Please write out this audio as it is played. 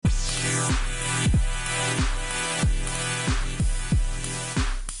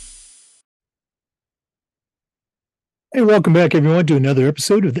Hey, welcome back, everyone, to another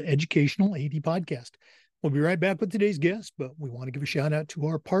episode of the Educational AD Podcast. We'll be right back with today's guest, but we want to give a shout out to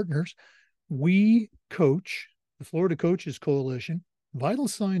our partners. We Coach, the Florida Coaches Coalition, Vital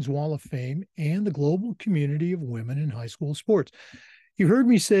Signs Wall of Fame, and the Global Community of Women in High School Sports. You heard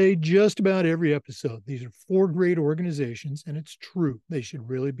me say just about every episode, these are four great organizations, and it's true. They should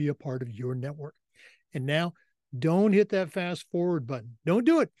really be a part of your network. And now, don't hit that fast forward button. Don't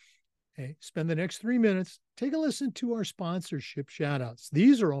do it. Okay, spend the next 3 minutes, take a listen to our sponsorship shout outs.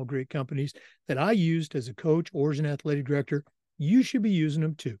 These are all great companies that I used as a coach or as an athletic director. You should be using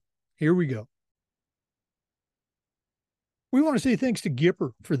them too. Here we go. We want to say thanks to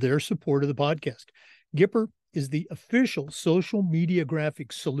Gipper for their support of the podcast. Gipper is the official social media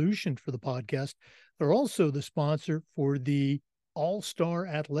graphics solution for the podcast. They're also the sponsor for the All-Star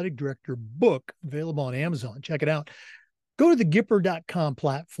Athletic Director book available on Amazon. Check it out. Go to the Gipper.com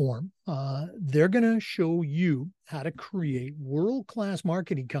platform. They're going to show you how to create world-class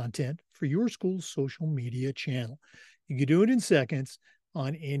marketing content for your school's social media channel. You can do it in seconds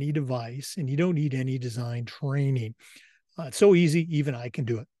on any device, and you don't need any design training. It's so easy, even I can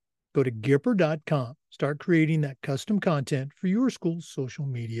do it. Go to Gipper.com. Start creating that custom content for your school's social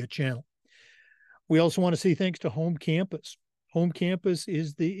media channel. We also want to say thanks to Home Campus. Home Campus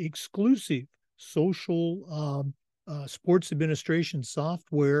is the exclusive social sports administration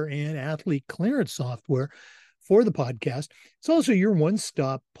software and athlete clearance software for the podcast. It's also your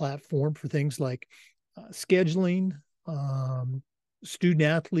one-stop platform for things like scheduling, student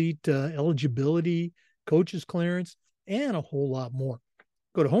athlete eligibility, coaches clearance, and a whole lot more.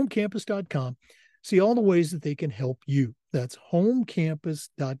 Go to homecampus.com, see all the ways that they can help you. That's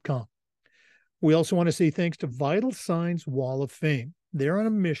homecampus.com. We also want to say thanks to Vital Signs Wall of Fame. They're on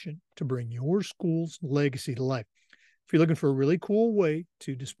a mission to bring your school's legacy to life. If you're looking for a really cool way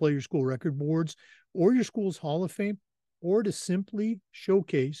to display your school record boards or your school's Hall of Fame, or to simply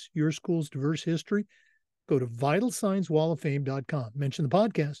showcase your school's diverse history, go to vitalsignswalloffame.com. Mention the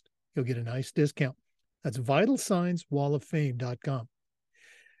podcast. You'll get a nice discount. That's vitalsignswalloffame.com.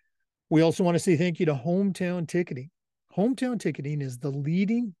 We also want to say thank you to Hometown Ticketing. Hometown Ticketing is the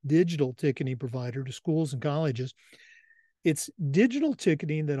leading digital ticketing provider to schools and colleges. It's digital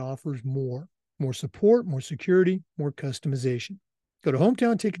ticketing that offers more support, more security, more customization. Go to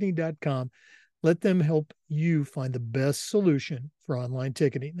hometownticketing.com. Let them help you find the best solution for online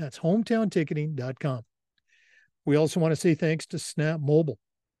ticketing. That's hometownticketing.com. We also want to say thanks to Snap Mobile.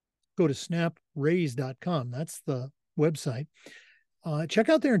 Go to snapraise.com. That's the website. Check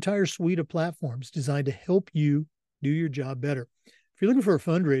out their entire suite of platforms designed to help you do your job better. If you're looking for a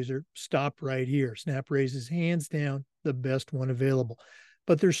fundraiser, stop right here. SnapRaise is hands down the best one available.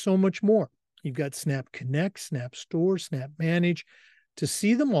 But there's so much more. You've got Snap Connect, Snap Store, Snap Manage. To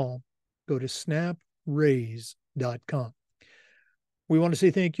see them all, go to snapraise.com. We want to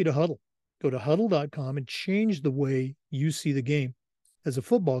say thank you to Huddle. Go to huddle.com and change the way you see the game. As a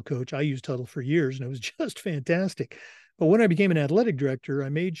football coach, I used Huddle for years, and it was just fantastic. But when I became an athletic director, I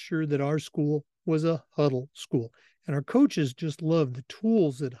made sure that our school was a Huddle school. And our coaches just loved the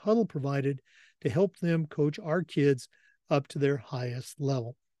tools that Huddle provided to help them coach our kids up to their highest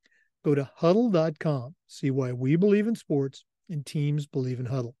level. Go to huddle.com, see why we believe in sports and teams believe in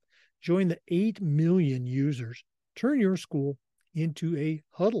Huddle. Join the 8 million users. Turn your school into a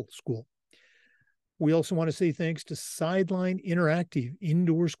Huddle school. We also want to say thanks to Sideline Interactive,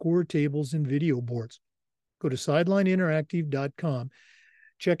 indoor score tables and video boards. Go to sidelineinteractive.com,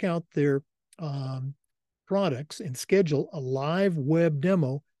 check out their products, and schedule a live web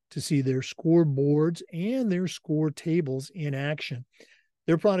demo to see their scoreboards and their score tables in action.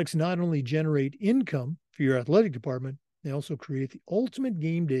 Their products not only generate income for your athletic department, they also create the ultimate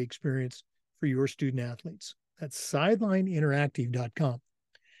game day experience for your student athletes. That's sidelineinteractive.com.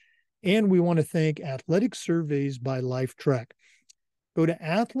 And we want to thank Athletic Surveys by LifeTrack. Go to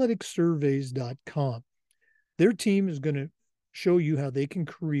athleticsurveys.com. Their team is going to show you how they can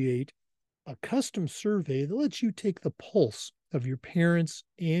create a custom survey that lets you take the pulse of your parents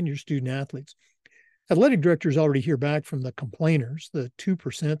and your student athletes. Athletic directors already hear back from the complainers, the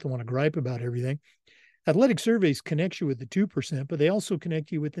 2% that want to gripe about everything. Athletic Surveys connects you with the 2%, but they also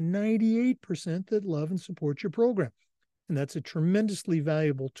connect you with the 98% that love and support your program. And that's a tremendously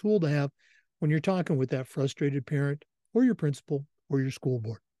valuable tool to have when you're talking with that frustrated parent or your principal or your school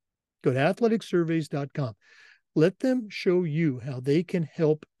board. Go to athleticsurveys.com. Let them show you how they can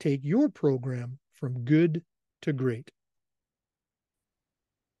help take your program from good to great.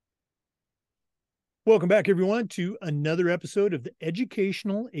 Welcome back, everyone, to another episode of the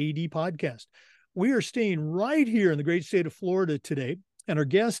Educational AD Podcast. We are staying right here in the great state of Florida today, and our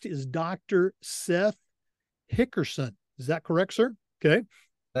guest is Dr. Seth Hickerson. Is that correct, sir? Okay.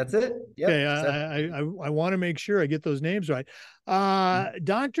 That's it. Okay, Yep. Seth. I want to make sure I get those names right.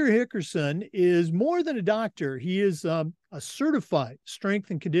 Dr. Hickerson is more than a doctor. He is a certified strength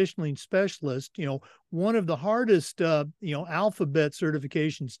and conditioning specialist. One of the hardest alphabet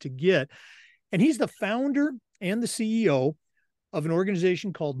certifications to get, and he's the founder and the CEO of an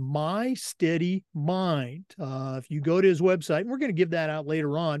organization called My Steady Mind. If you go to his website, and we're going to give that out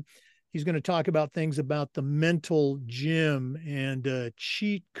later on, he's going to talk about things about the mental gym and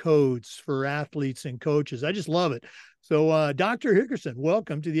cheat codes for athletes and coaches. I just love it. So, Dr. Hickerson,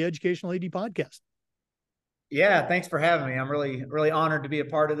 welcome to the Educational AD Podcast. Yeah, thanks for having me. I'm really, really honored to be a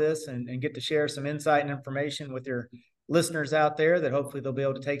part of this and get to share some insight and information with your listeners out there that hopefully they'll be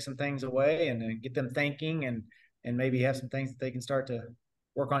able to take some things away and get them thinking and maybe have some things that they can start to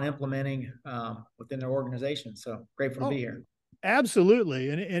work on implementing within their organization. So grateful to be here. Absolutely.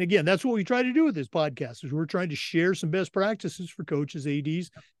 And again, that's what we try to do with this podcast is we're trying to share some best practices for coaches,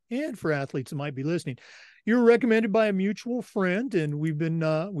 ADs, and for athletes that might be listening. You were recommended by a mutual friend, and we've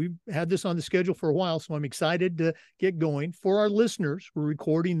had this on the schedule for a while, so I'm excited to get going. For our listeners, we're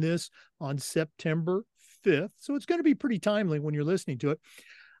recording this on September 5th, so it's going to be pretty timely when you're listening to it.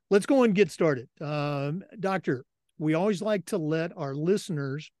 Let's go and get started. Doctor, we always like to let our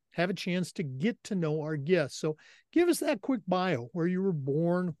listeners have a chance to get to know our guests. So give us that quick bio, where you were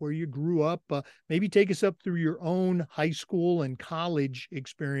born, where you grew up, maybe take us up through your own high school and college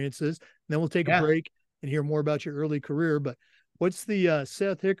experiences. And then we'll take a break and hear more about your early career. But what's the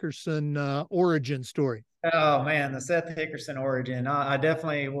Seth Hickerson origin story? Oh man, the Seth Hickerson origin. I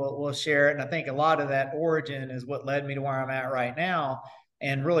definitely will share it. And I think a lot of that origin is what led me to where I'm at right now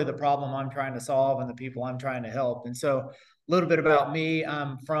and really the problem I'm trying to solve and the people I'm trying to help. And so a little bit about me.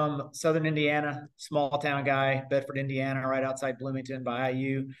 I'm from Southern Indiana, small town guy, Bedford, Indiana, right outside Bloomington by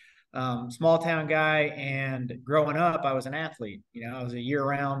IU. Small town guy. And growing up, I was an athlete. I was a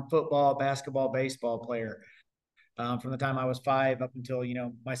year-round football, basketball, baseball player from the time I was 5 up until,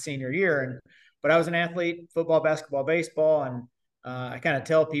 my senior year. But I was an athlete, football, basketball, baseball. And I kind of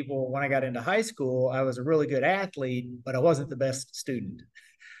tell people when I got into high school, I was a really good athlete, but I wasn't the best student.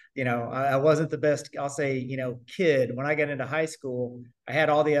 I wasn't the best, I'll say, kid. When I got into high school, I had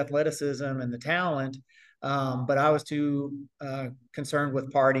all the athleticism and the talent, but I was too concerned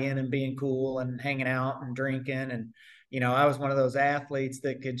with partying and being cool and hanging out and drinking. And, I was one of those athletes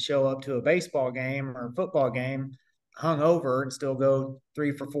that could show up to a baseball game or a football game hungover and still go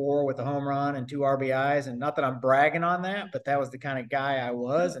 3 for 4 with a home run and 2 RBIs. And not that I'm bragging on that, but that was the kind of guy I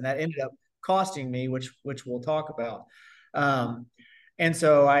was. And that ended up costing me, which we'll talk about. And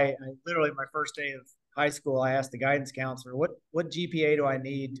so I literally, my first day of high school, I asked the guidance counselor, what GPA do I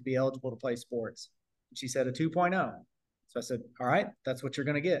need to be eligible to play sports? And she said a 2.0. So I said, all right, that's what you're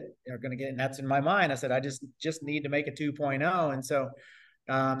going to get. You're going to get, and that's in my mind. I said, I just need to make a 2.0. And so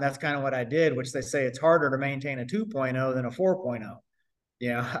that's kind of what I did, which they say it's harder to maintain a 2.0 than a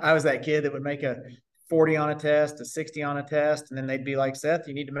 4.0. I was that kid that would make a 40 on a test, a 60 on a test, and then they'd be like, Seth,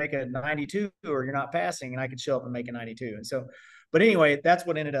 you need to make a 92 or you're not passing. And I could show up and make a 92. And so, but anyway, that's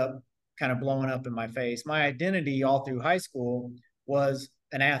what ended up kind of blowing up in my face. My identity all through high school was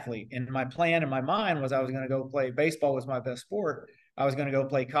an athlete. And my plan in my mind was I was going to go play baseball was my best sport. I was going to go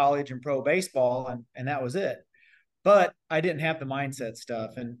play college and pro baseball, and that was it. But I didn't have the mindset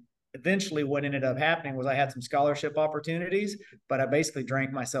stuff. And eventually what ended up happening was I had some scholarship opportunities, but I basically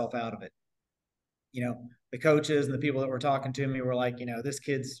drank myself out of it. The coaches and the people that were talking to me were like, this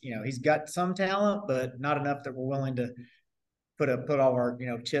kid's, he's got some talent, but not enough that we're willing to put all our,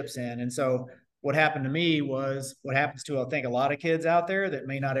 chips in. And so what happened to me was what happens to, I think, a lot of kids out there that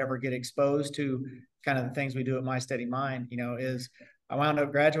may not ever get exposed to kind of the things we do at My Steady Mind, is I wound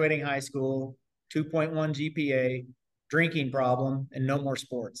up graduating high school, 2.1 GPA, drinking problem, and no more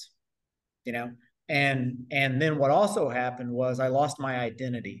sports, and then what also happened was I lost my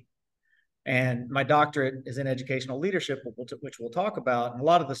identity. And my doctorate is in educational leadership, which we'll talk about. And a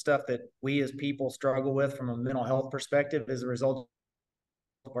lot of the stuff that we as people struggle with from a mental health perspective is a result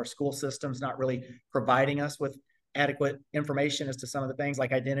of our school systems not really providing us with adequate information as to some of the things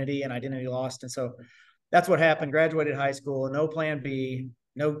like identity and identity lost. And so that's what happened. Graduated high school, no plan B,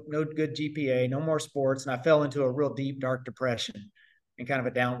 no good GPA, no more sports. And I fell into a real deep, dark depression and kind of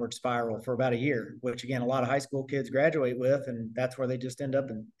a downward spiral for about a year, which again, a lot of high school kids graduate with, and that's where they just end up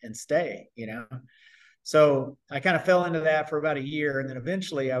and stay, So I kind of fell into that for about a year. And then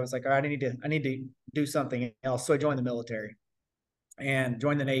eventually I was like, all right, I need to do something else. So I joined the military and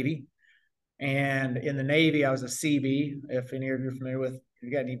joined the Navy. And in the Navy, I was a CB, if any of you are familiar with, if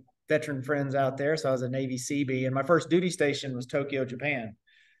you got any veteran friends out there. So I was a Navy CB, and my first duty station was Tokyo, Japan.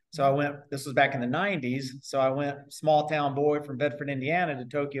 So I went, this was back in the 90s. So I went small town boy from Bedford, Indiana to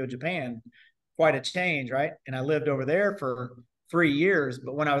Tokyo, Japan. Quite a change, right? And I lived over there for 3 years.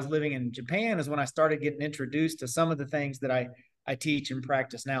 But when I was living in Japan is when I started getting introduced to some of the things that I teach and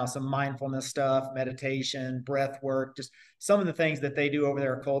practice now, some mindfulness stuff, meditation, breath work, just some of the things that they do over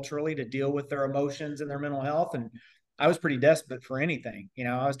there culturally to deal with their emotions and their mental health. And I was pretty desperate for anything.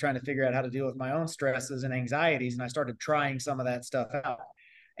 I was trying to figure out how to deal with my own stresses and anxieties. And I started trying some of that stuff out.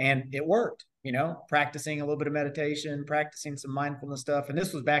 And it worked, practicing a little bit of meditation, practicing some mindfulness stuff. And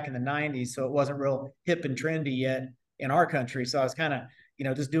this was back in the 90s. So it wasn't real hip and trendy yet in our country. So I was kind of,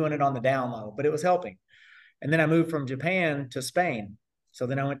 just doing it on the down low, but it was helping. And then I moved from Japan to Spain. So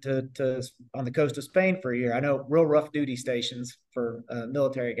then I went to on the coast of Spain for a year. I know, real rough duty stations for a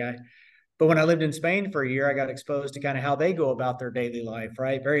military guy. But when I lived in Spain for a year, I got exposed to kind of how they go about their daily life,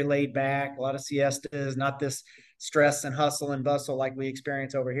 right? Very laid back, a lot of siestas, not this stress and hustle and bustle like we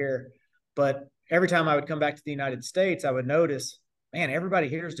experience over here. But every time I would come back to the United States, I would notice, man, everybody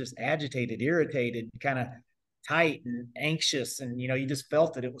here is just agitated, irritated, kind of tight and anxious. And, you just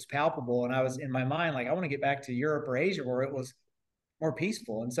felt that it was palpable. And I was in my mind, like, I want to get back to Europe or Asia where it was more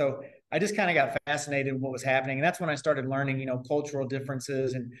peaceful. And so I just kind of got fascinated with what was happening. And that's when I started learning, cultural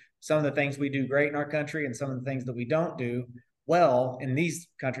differences and some of the things we do great in our country and some of the things that we don't do well. And these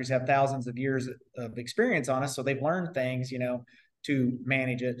countries have thousands of years of experience on us. So they've learned things, to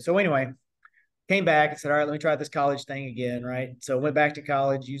manage it. So anyway, came back and said, all right, let me try this college thing again. Right. So went back to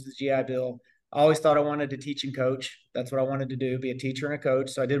college, used the GI Bill. I always thought I wanted to teach and coach. That's what I wanted to do, be a teacher and a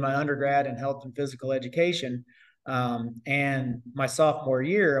coach. So I did my undergrad in health and physical education. And my sophomore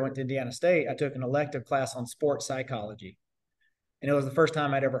year, I went to Indiana State. I took an elective class on sports psychology. And it was the first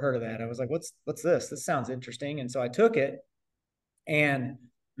time I'd ever heard of that. I was like, what's this? This sounds interesting. And so I took it, and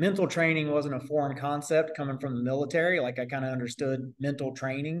mental training wasn't a foreign concept coming from the military. Like, I kind of understood mental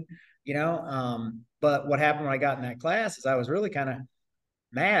training, but what happened when I got in that class is I was really kind of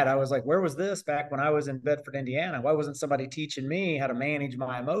mad. I was like, where was this back when I was in Bedford, Indiana? Why wasn't somebody teaching me how to manage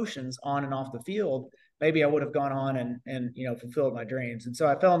my emotions on and off the field? Maybe I would have gone on and fulfilled my dreams. And so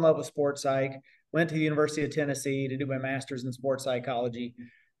I fell in love with sports psych, went to the University of Tennessee to do my master's in sports psychology.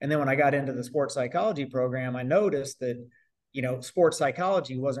 And then when I got into the sports psychology program, I noticed that, sports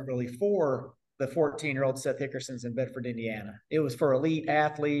psychology wasn't really for the 14-year-old Seth Hickersons in Bedford, Indiana. It was for elite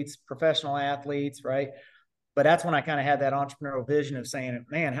athletes, professional athletes, right? But that's when I kind of had that entrepreneurial vision of saying,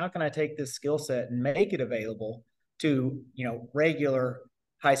 man, how can I take this skill set and make it available to, regular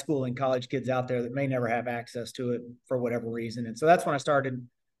high school and college kids out there that may never have access to it for whatever reason. And so that's when I started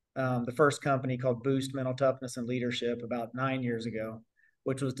the first company called Boost Mental Toughness and Leadership about 9 years ago,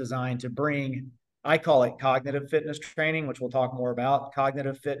 which was designed to bring, I call it cognitive fitness training, which we'll talk more about.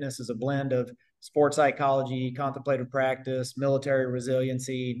 Cognitive fitness is a blend of sports psychology, contemplative practice, military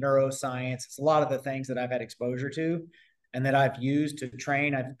resiliency, neuroscience. It's a lot of the things that I've had exposure to and that I've used to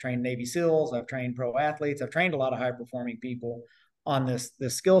train. I've trained Navy SEALs, I've trained pro athletes, I've trained a lot of high performing people on this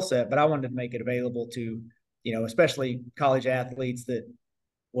skill set, but I wanted to make it available to, especially college athletes that,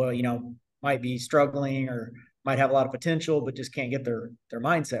 well, might be struggling or might have a lot of potential, but just can't get their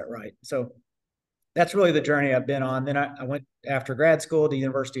mindset right. So that's really the journey I've been on. Then I went after grad school to the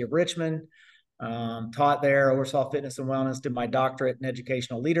University of Richmond, taught there, oversaw fitness and wellness, did my doctorate in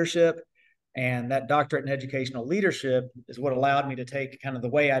educational leadership. And that doctorate in educational leadership is what allowed me to take kind of the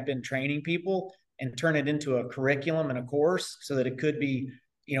way I've been training people and turn it into a curriculum and a course so that it could be,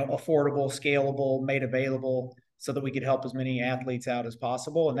 affordable, scalable, made available so that we could help as many athletes out as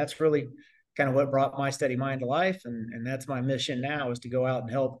possible. And that's really kind of what brought my steady mind to life. And that's my mission now, is to go out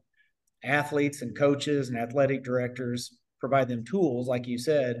and help athletes and coaches and athletic directors, provide them tools, like you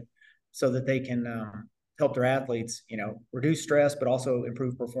said, so that they can help their athletes, reduce stress, but also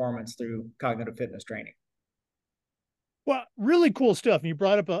improve performance through cognitive fitness training. Well, really cool stuff. And you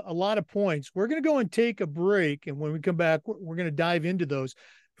brought up a lot of points. We're going to go and take a break. And when we come back, we're going to dive into those.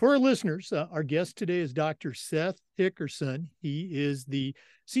 For our listeners, our guest today is Dr. Seth Hickerson. He is the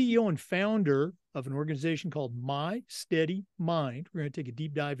CEO and founder of an organization called My Steady Mind. We're going to take a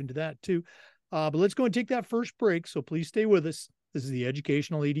deep dive into that too. But let's go and take that first break. So please stay with us. This is the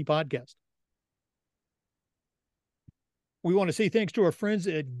Educational ED Podcast. We want to say thanks to our friends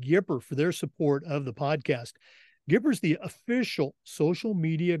at Gipper for their support of the podcast. Gipper is the official social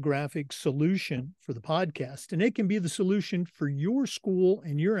media graphic solution for the podcast, and it can be the solution for your school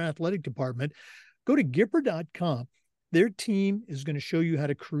and your athletic department. Go to Gipper.com. Their team is going to show you how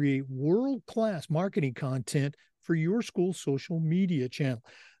to create world-class marketing content for your school's social media channel.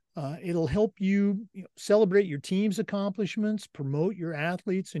 It'll help you, celebrate your team's accomplishments, promote your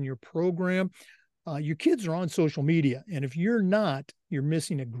athletes and your program. Your kids are on social media. And if you're not, you're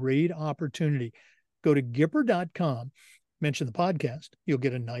missing a great opportunity. Go to Gipper.com, mention the podcast, you'll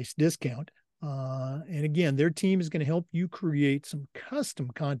get a nice discount. And again, their team is going to help you create some custom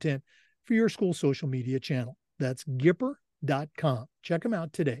content for your school social media channel. That's Gipper.com. Check them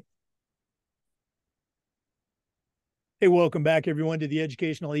out today. Hey, welcome back, everyone, to the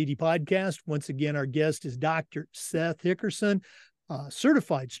Educational AD Podcast. Once again, our guest is Dr. Seth Hickerson,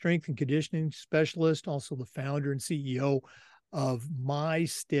 certified strength and conditioning specialist, also the founder and CEO of My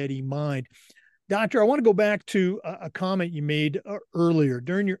Steady Mind. Doctor, I want to go back to a comment you made earlier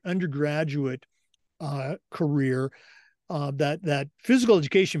during your undergraduate career. That physical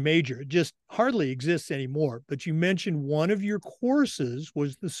education major just hardly exists anymore. But you mentioned one of your courses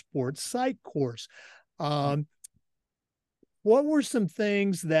was the sports psych course. What were some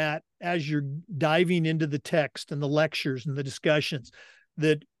things that, as you're diving into the text and the lectures and the discussions,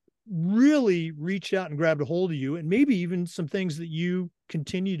 that really reached out and grabbed a hold of you, and maybe even some things that you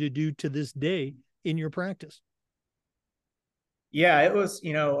continue to do to this day in your practice? Yeah, it was,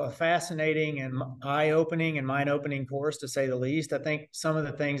 a fascinating and eye-opening and mind-opening course, to say the least. I think some of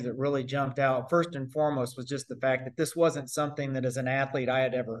the things that really jumped out, first and foremost, was just the fact that this wasn't something that as an athlete I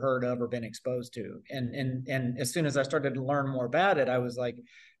had ever heard of or been exposed to. And as soon as I started to learn more about it, I was like,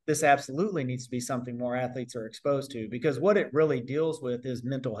 this absolutely needs to be something more athletes are exposed to, because what it really deals with is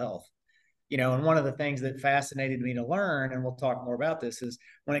mental health. And one of the things that fascinated me to learn, and we'll talk more about this, is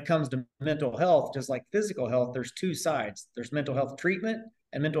when it comes to mental health, just like physical health, there's two sides. There's mental health treatment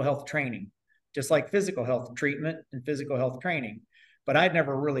and mental health training, just like physical health treatment and physical health training. But I'd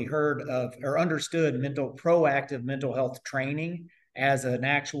never really heard of or understood proactive mental health training as an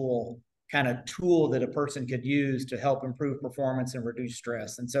actual kind of tool that a person could use to help improve performance and reduce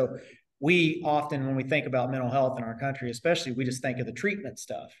stress. And so we often, when we think about mental health in our country, especially, we just think of the treatment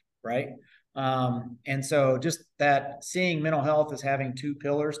stuff, right? And so just that, seeing mental health as having two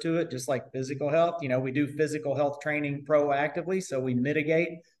pillars to it, just like physical health, we do physical health training proactively. So we mitigate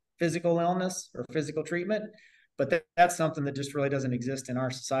physical illness or physical treatment, but that's something that just really doesn't exist in our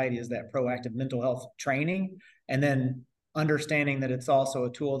society, is that proactive mental health training. And then understanding that it's also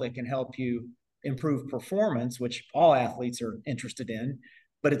a tool that can help you improve performance, which all athletes are interested in,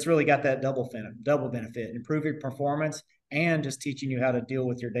 but it's really got that double benefit, improve your performance and just teaching you how to deal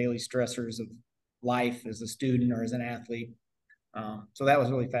with your daily stressors of life as a student or as an athlete. So that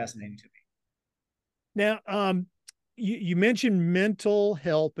was really fascinating to me. Now, you mentioned mental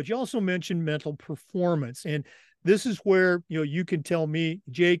health, but you also mentioned mental performance. And this is where, you can tell me,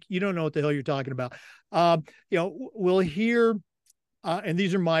 Jake, you don't know what the hell you're talking about. We'll hear, and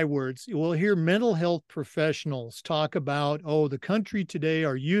these are my words, we'll hear mental health professionals talk about, the country today,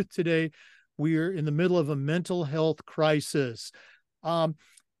 our youth today, we're in the middle of a mental health crisis. And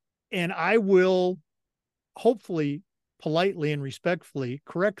I will hopefully politely and respectfully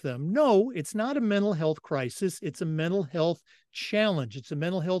correct them. No, it's not a mental health crisis. It's a mental health challenge. It's a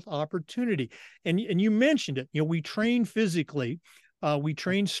mental health opportunity. And you mentioned it. We train physically. We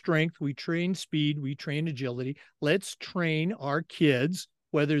train strength. We train speed. We train agility. Let's train our kids,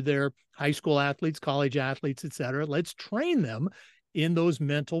 whether they're high school athletes, college athletes, et cetera. Let's train them in those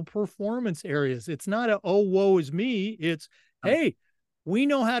mental performance areas. It's not a, oh, woe is me. It's, hey, we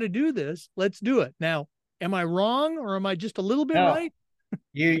know how to do this. Let's do it. Now, am I wrong, or am I just a little bit right?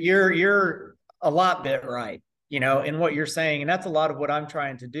 You're a lot bit right, in what you're saying. And that's a lot of what I'm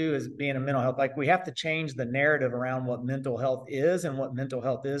trying to do, is being a mental health. Like, we have to change the narrative around what mental health is and what mental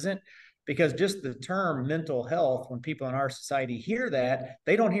health isn't. Because just the term mental health, when people in our society hear that,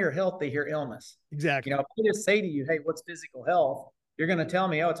 they don't hear health, they hear illness. Exactly. If I just say to you, hey, what's physical health? You're going to tell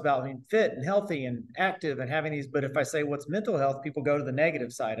me, it's about being fit and healthy and active and having these. But if I say what's mental health, people go to the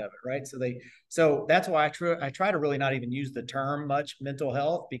negative side of it, right? So that's why I try to really not even use the term much, mental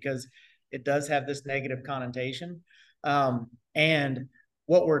health, because it does have this negative connotation. And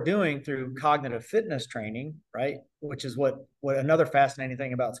what we're doing through cognitive fitness training, right, which is what another fascinating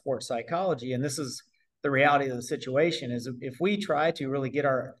thing about sports psychology, and this is the reality of the situation, is if we try to really get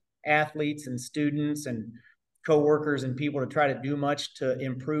our athletes and students and coworkers and people to try to do much to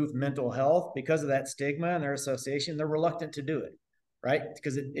improve mental health, because of that stigma and their association, they're reluctant to do it, right?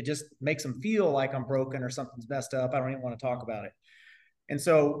 Because it just makes them feel like I'm broken or something's messed up. I don't even want to talk about it. And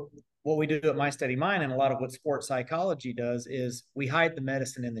so what we do at My Steady Mind, and a lot of what sports psychology does, is we hide the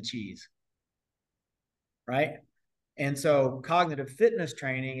medicine in the cheese, right? And so cognitive fitness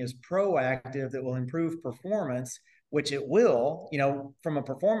training is proactive, that will improve performance, which it will. From a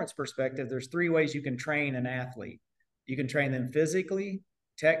performance perspective, there's three ways you can train an athlete. You can train them physically,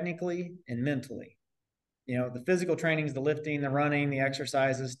 technically, and mentally. the physical training is the lifting, the running, the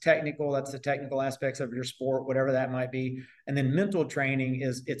exercises. Technical, that's the technical aspects of your sport, whatever that might be. And then mental training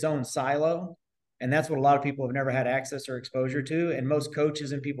is its own silo. And that's what a lot of people have never had access or exposure to. And most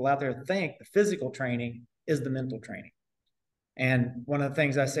coaches and people out there think the physical training is the mental training. And one of the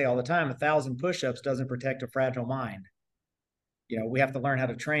things I say all the time, 1,000 push-ups doesn't protect a fragile mind. We have to learn how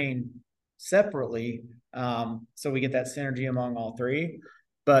to train separately, so we get that synergy among all three.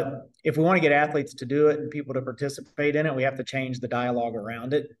 But if we want to get athletes to do it and people to participate in it, we have to change the dialogue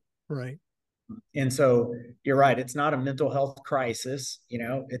around it. Right. And so you're right. It's not a mental health crisis.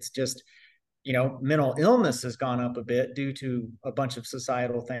 It's just, mental illness has gone up a bit due to a bunch of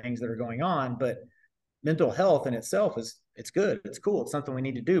societal things that are going on. But mental health in itself it's good. It's cool. It's something we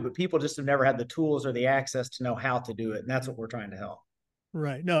need to do. But people just have never had the tools or the access to know how to do it. And that's what we're trying to help.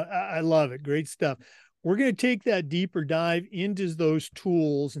 Right. No, I love it. Great stuff. We're going to take that deeper dive into those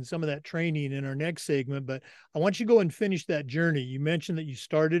tools and some of that training in our next segment, but I want you to go and finish that journey. You mentioned that you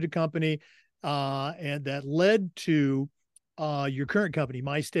started a company and that led to your current company,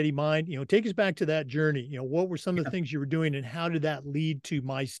 My Steady Mind. Take us back to that journey. What were some of the things you were doing and how did that lead to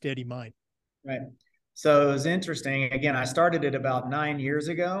My Steady Mind? Right. So it was interesting. Again, I started it about 9 years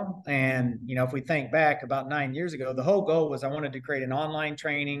ago. And, if we think back about 9 years ago, the whole goal was I wanted to create an online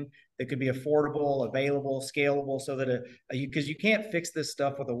training that could be affordable, available, scalable, so that because you can't fix this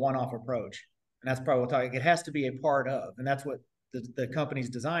stuff with a one-off approach. And that's probably what it has to be a part of. And that's what the company's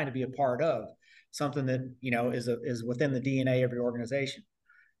designed to be a part of, something that, is within the DNA of your organization.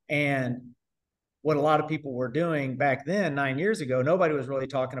 And what a lot of people were doing back then, 9 years ago, nobody was really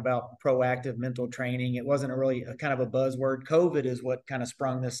talking about proactive mental training. It wasn't a kind of a buzzword. COVID is what kind of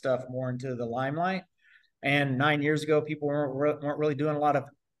sprung this stuff more into the limelight. And 9 years ago, people weren't really doing a lot of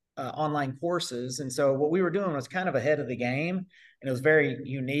online courses. And so what we were doing was kind of ahead of the game, and it was very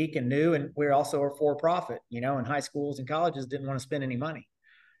unique and new. And we're also a for-profit, and high schools and colleges didn't want to spend any money.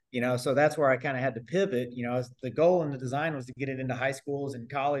 So that's where I kind of had to pivot. The goal and the design was to get it into high schools and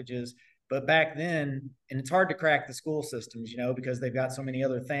colleges. But back then, and it's hard to crack the school systems, because they've got so many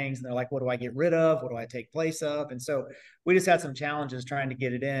other things, and they're like, what do I get rid of? What do I take place of? And so we just had some challenges trying to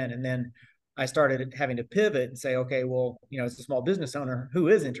get it in. And then I started having to pivot and say, okay, well, as a small business owner, who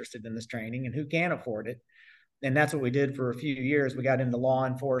is interested in this training and who can afford it? And that's what we did for a few years. We got into law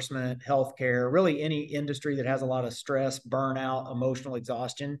enforcement, healthcare, really any industry that has a lot of stress, burnout, emotional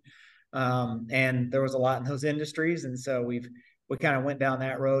exhaustion. And there was a lot in those industries. And so we kind of went down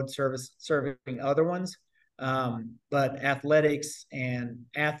that road, serving other ones. But athletics and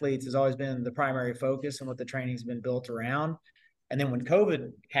athletes has always been the primary focus and what the training's been built around. And then when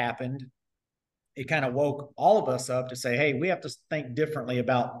COVID happened, it kind of woke all of us up to say, hey, we have to think differently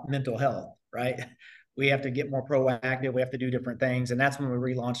about mental health, right? We have to get more proactive. We have to do different things. And that's when we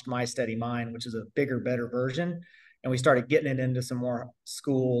relaunched My Steady Mind, which is a bigger, better version. And we started getting it into some more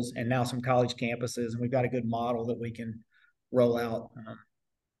schools and now some college campuses. And we've got a good model that we can roll out.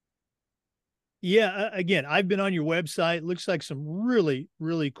 Yeah, again, I've been on your website. It looks like some really,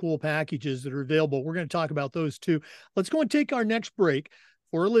 really cool packages that are available. We're going to talk about those too. Let's go and take our next break.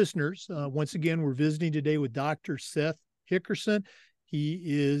 For our listeners, once again, we're visiting today with Dr. Seth Hickerson. He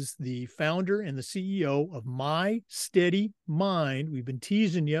is the founder and the CEO of My Steady Mind. We've been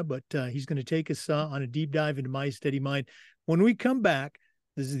teasing you, but he's going to take us on a deep dive into My Steady Mind. When we come back,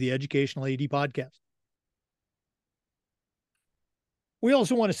 this is the Educational AD Podcast. We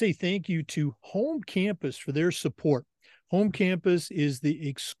also want to say thank you to Home Campus for their support. Home Campus is the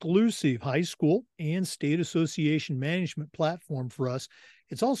exclusive high school and state association management platform for us.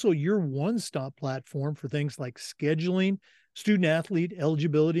 It's also your one-stop platform for things like scheduling, student athlete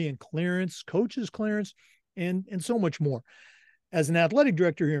eligibility and clearance, coaches clearance, and so much more. As an athletic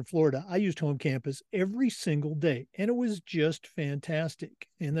director here in Florida, I used Home Campus every single day, and it was just fantastic.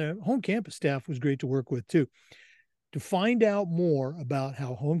 And the Home Campus staff was great to work with too. To find out more about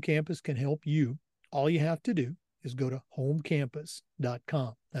how Home Campus can help you, all you have to do is go to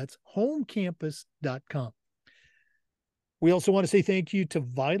homecampus.com. That's homecampus.com. We also want to say thank you to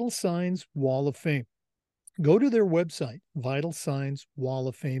Vital Signs Wall of Fame. Go to their website,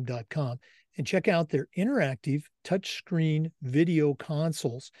 vitalsignswalloffame.com, and check out their interactive touchscreen video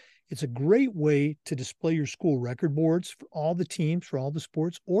consoles. It's a great way to display your school record boards for all the teams, for all the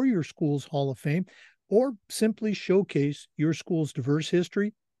sports, or your school's Hall of Fame, or simply showcase your school's diverse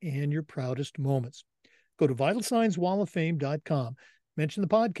history and your proudest moments. Go to vitalsignswalloffame.com, mention the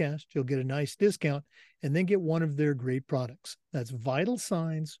podcast, you'll get a nice discount, and then get one of their great products. That's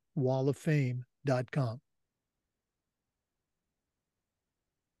vitalsignswalloffame.com.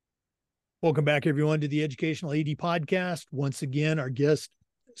 Welcome back, everyone, to the Educational AD Podcast. Once again, our guest,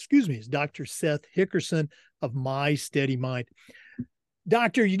 is Dr. Seth Hickerson of My Steady Mind.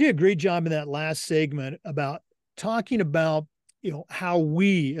 Doctor, you did a great job in that last segment about talking about, how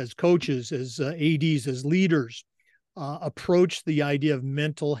we as coaches, as ADs, as leaders, approach the idea of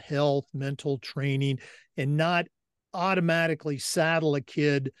mental health, mental training, and not automatically saddle a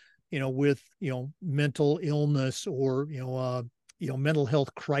kid, with, mental illness or, mental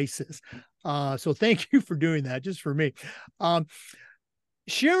health crisis. So thank you for doing that, just for me.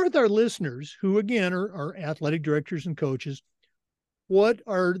 Share with our listeners, who again are athletic directors and coaches,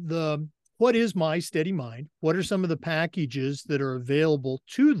 what is My Steady Mind? What are some of the packages that are available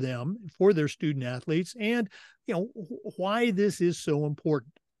to them for their student athletes, and why this is so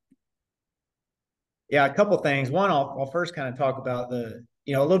important? Yeah, a couple of things. One, I'll first kind of talk about a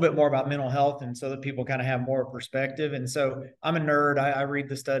little bit more about mental health, and so that people kind of have more perspective. And so I'm a nerd. I read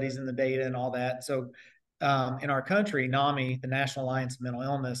the studies and the data and all that. So in our country, NAMI, the National Alliance of Mental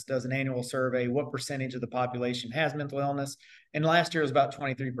Illness, does an annual survey. What percentage of the population has mental illness? And last year was about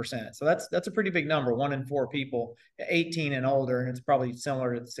 23%. So that's a pretty big number. 1 in 4 people, 18 and older, and it's probably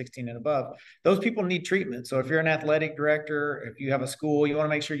similar to 16 and above. Those people need treatment. So if you're an athletic director, if you have a school, you want to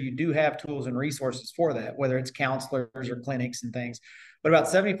make sure you do have tools and resources for that, whether it's counselors or clinics and things. But about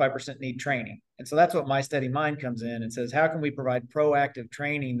 75% need training. And so that's what My Steady Mind comes in and says, how can we provide proactive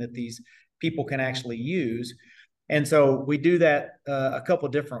training that these people can actually use? And so we do that a couple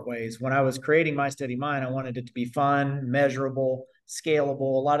different ways. When I was creating My Steady Mind, I wanted it to be fun, measurable, scalable,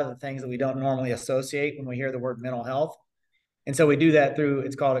 a lot of the things that we don't normally associate when we hear the word mental health. And so we do that through,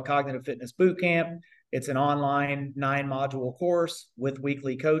 it's called a cognitive fitness boot camp. It's an online 9-module course with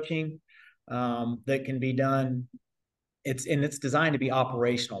weekly coaching that can be done. It's designed to be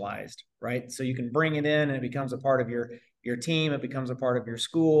operationalized, right? So you can bring it in and it becomes a part of your team. It becomes a part of your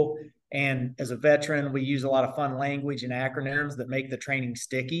school. And as a veteran, we use a lot of fun language and acronyms that make the training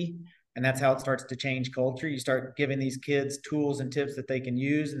sticky. And that's how it starts to change culture. You start giving these kids tools and tips that they can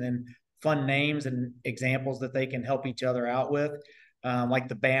use, and then fun names and examples that they can help each other out with, like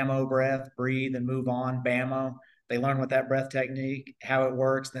the BAMO breath, breathe and move on, BAMO. They learn what that breath technique, how it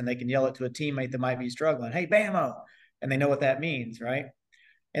works. Then they can yell it to a teammate that might be struggling. Hey, BAMO. And they know what that means, right?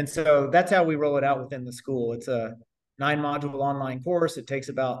 And so that's how we roll it out within the school. It's a 9-module online course. It takes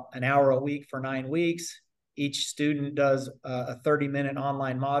about an hour a week for 9 weeks. Each student does a 30-minute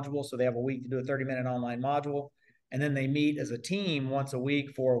online module. So they have a week to do a 30-minute online module. And then they meet as a team once a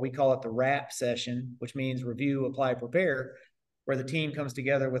week for, we call it the RAP session, which means review, apply, prepare, where the team comes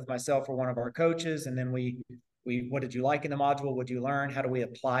together with myself or one of our coaches. And then we what did you like in the module? What did you learn? How do we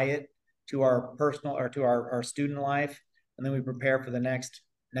apply it to our personal or to our student life? And then we prepare for the next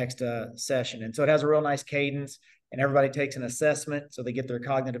session. And so it has a real nice cadence, and everybody takes an assessment. So they get their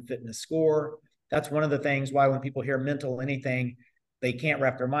cognitive fitness score. That's one of the things why when people hear mental anything, they can't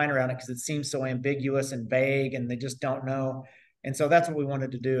wrap their mind around it because it seems so ambiguous and vague and they just don't know. And so that's what we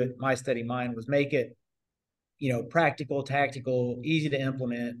wanted to do at My Steady Mind, was make it, practical, tactical, easy to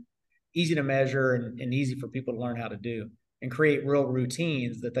implement, easy to measure, and easy for people to learn how to do, and create real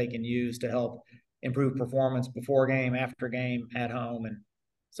routines that they can use to help improve performance before game, after game, at home. And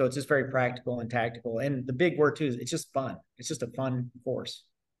so it's just very practical and tactical. And the big word too is it's just fun. It's just a fun course.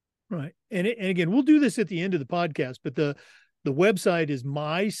 Right. And again, we'll do this at the end of the podcast, but the website is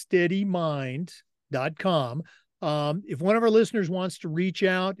mysteadymind.com. If one of our listeners wants to reach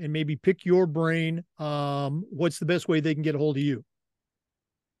out and maybe pick your brain, what's the best way they can get a hold of you?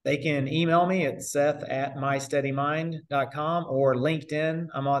 They can email me at seth@mysteadymind.com, or LinkedIn.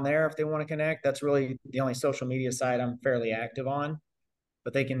 I'm on there if they want to connect. That's really the only social media site I'm fairly active on.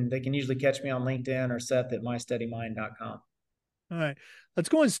 But they can usually catch me on LinkedIn or seth@mysteadymind.com. All right, let's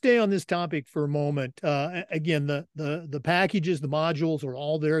go and stay on this topic for a moment. Again, the packages, the modules are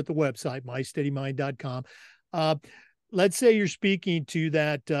all there at the website, mysteadymind.com. Let's say you're speaking to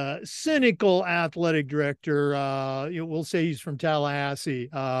that cynical athletic director. We'll say he's from Tallahassee.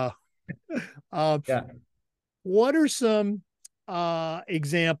 Yeah. What are some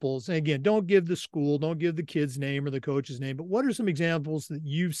examples? And again, don't give the school, don't give the kid's name or the coach's name, but what are some examples that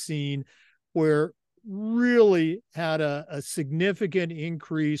you've seen where really had a significant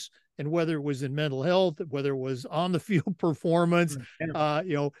increase, and whether it was in mental health, whether it was on the field performance,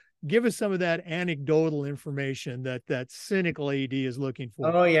 give us some of that anecdotal information that cynical AD is looking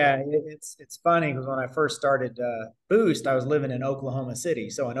for. Oh yeah, it's funny because when I first started Boost, I was living in Oklahoma City,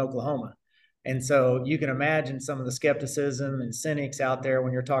 so in Oklahoma, and so you can imagine some of the skepticism and cynics out there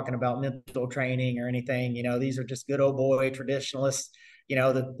when you're talking about mental training or anything. These are just good old boy traditionalists,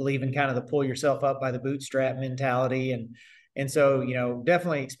 that believe in kind of the pull yourself up by the bootstrap mentality, and so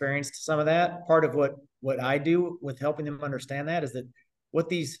definitely experienced some of that. Part of what I do with helping them understand that is that what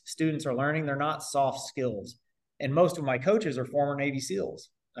these students are learning, they're not soft skills. And most of my coaches are former Navy SEALs.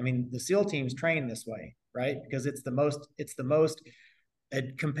 I mean, the SEAL teams train this way, right? Because it's the most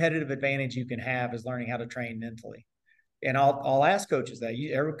competitive advantage you can have is learning how to train mentally. And I'll ask coaches that.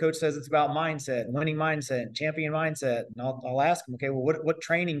 Every coach says it's about mindset, winning mindset, champion mindset. And I'll ask them, okay, well, what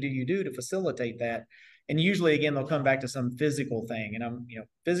training do you do to facilitate that? And usually, again, they'll come back to some physical thing. And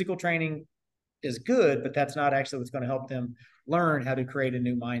physical training is good, but that's not actually what's going to help them learn how to create a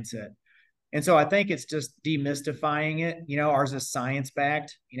new mindset. And so I think it's just demystifying it. Ours is science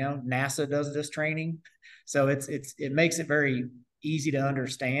backed. NASA does this training, so it makes it very easy to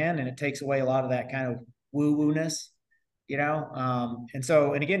understand, and it takes away a lot of that kind of woo woo ness.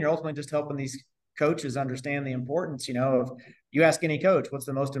 And again, you're ultimately just helping these coaches understand the importance. Of you ask any coach, what's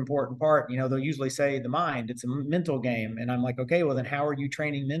the most important part? They'll usually say the mind. It's a mental game, and I'm like, okay, well then how are you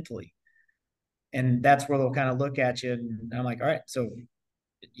training mentally? And that's where they'll kind of look at you, and I'm like, all right, so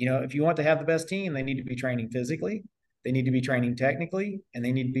if you want to have the best team, they need to be training physically, they need to be training technically, and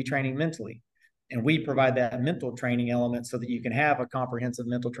they need to be training mentally. And we provide that mental training element so that you can have a comprehensive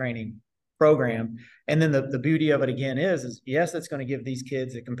mental training program. And then the beauty of it again is yes, it's going to give these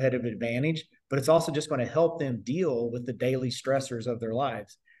kids a competitive advantage, but it's also just going to help them deal with the daily stressors of their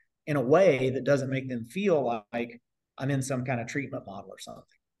lives in a way that doesn't make them feel like I'm in some kind of treatment model or something.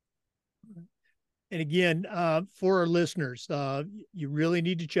 And again, for our listeners, you really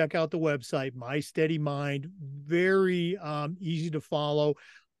need to check out the website, My Steady Mind. Very easy to follow,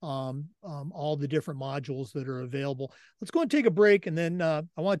 all the different modules that are available. Let's go and take a break. And then I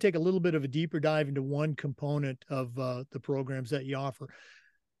want to take a little bit of a deeper dive into one component of the programs that you offer.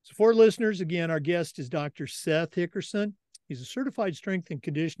 So for listeners, again, our guest is Dr. Seth Hickerson. He's a certified strength and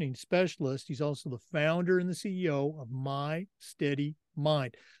conditioning specialist. He's also the founder and the CEO of My Steady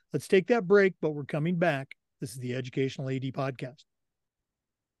Mind. Let's take that break, but we're coming back. This is the Educational AD Podcast.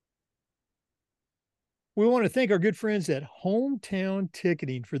 We want to thank our good friends at Hometown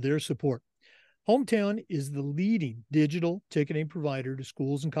Ticketing for their support. Hometown is the leading digital ticketing provider to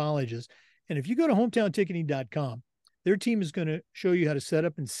schools and colleges. And if you go to hometownticketing.com, their team is going to show you how to set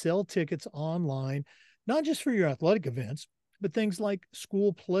up and sell tickets online, not just for your athletic events, but things like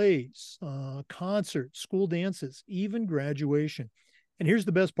school plays, concerts, school dances, even graduation. And here's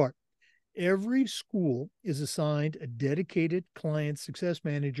the best part. Every school is assigned a dedicated client success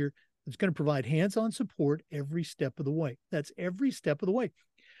manager that's going to provide hands-on support every step of the way. That's every step of the way.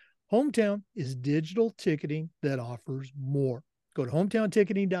 Hometown is digital ticketing that offers more. Go to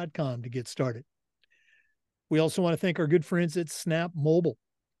hometownticketing.com to get started. We also want to thank our good friends at Snap Mobile.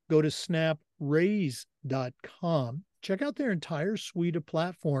 Go to snapraise.com. Check out their entire suite of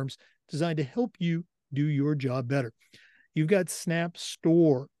platforms designed to help you do your job better. You've got Snap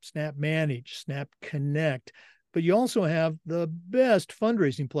Store, Snap Manage, Snap Connect, but you also have the best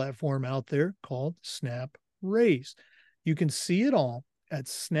fundraising platform out there called Snap Raise. You can see it all at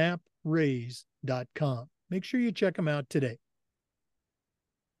snapraise.com. Make sure you check them out today.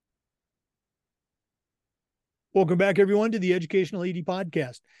 Welcome back, everyone, to the Educational AD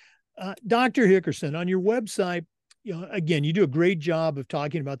Podcast. Dr. Hickerson, on your website, again, you do a great job of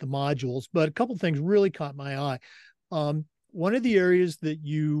talking about the modules, but a couple of things really caught my eye. One of the areas that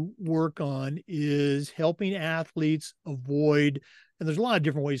you work on is helping athletes avoid, and there's a lot of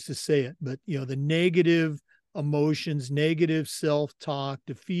different ways to say it, but the negative emotions, negative self-talk,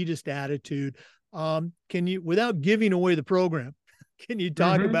 defeatist attitude. Can you, without giving away the program, can you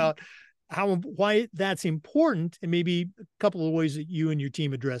talk about why that's important and maybe a couple of ways that you and your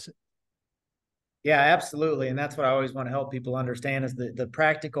team address it? Yeah, absolutely. And that's what I always want to help people understand is the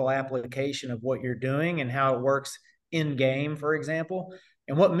practical application of what you're doing and how it works in game, for example.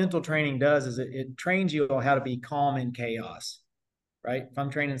 And what mental training does is it trains you on how to be calm in chaos, right? If I'm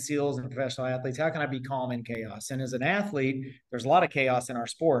training SEALs and professional athletes, how can I be calm in chaos? And as an athlete, there's a lot of chaos in our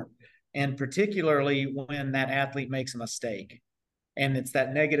sport, and particularly when that athlete makes a mistake. And it's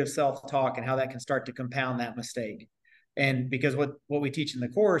that negative self-talk and how that can start to compound that mistake. And because what we teach in the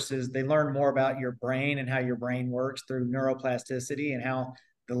course is they learn more about your brain and how your brain works through neuroplasticity and how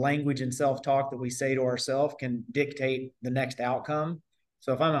the language and self-talk that we say to ourselves can dictate the next outcome.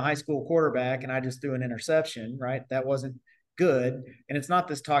 So if I'm a high school quarterback and I just threw an interception, right, that wasn't good. And it's not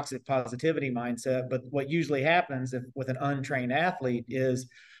this toxic positivity mindset, but what usually happens with an untrained athlete is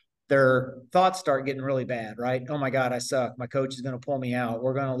their thoughts start getting really bad, right? Oh my God, I suck. My coach is going to pull me out.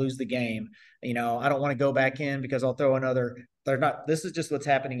 We're going to lose the game. I don't want to go back in because I'll throw another. This is just what's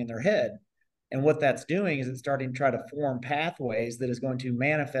happening in their head. And what that's doing is it's starting to try to form pathways that is going to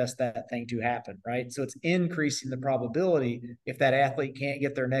manifest that thing to happen, right? So it's increasing the probability if that athlete can't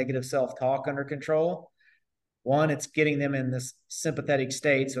get their negative self-talk under control, One, it's getting them in this sympathetic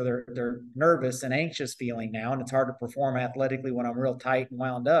state, so they're nervous and anxious feeling now, and it's hard to perform athletically when I'm real tight and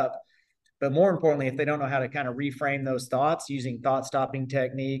wound up. But more importantly, if they don't know how to kind of reframe those thoughts using thought stopping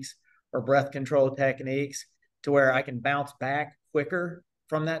techniques or breath control techniques to where I can bounce back quicker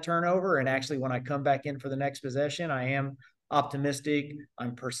from that turnover. And actually, when I come back in for the next possession, I am optimistic,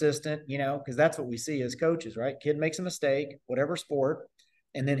 I'm persistent, because that's what we see as coaches, right? Kid makes a mistake, whatever sport,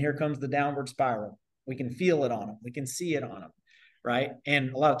 and then here comes the downward spiral. We can feel it on them, we can see it on them, right?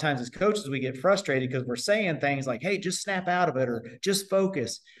 And a lot of times as coaches, we get frustrated because we're saying things like, hey, just snap out of it or just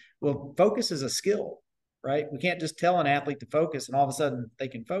focus. Well, focus is a skill, right? We can't just tell an athlete to focus and all of a sudden they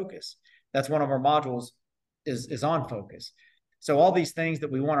can focus. That's one of our modules is on focus. So all these things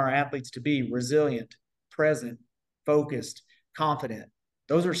that we want our athletes to be: resilient, present, focused, confident,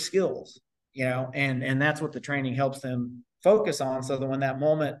 those are skills, and that's what the training helps them focus on, so that when that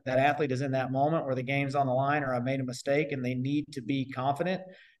moment, that athlete is in that moment where the game's on the line or I've made a mistake and they need to be confident,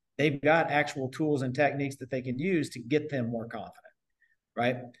 they've got actual tools and techniques that they can use to get them more confident,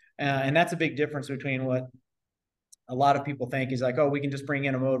 right? And that's a big difference between what a lot of people think is like, oh, we can just bring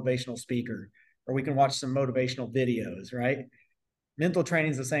in a motivational speaker or we can watch some motivational videos, right? Mental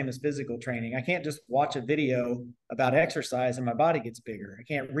training is the same as physical training. I can't just watch a video about exercise and my body gets bigger. I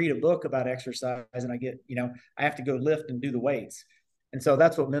can't read a book about exercise and I have to go lift and do the weights. And so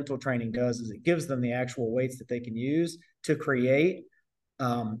that's what mental training does, is it gives them the actual weights that they can use to create,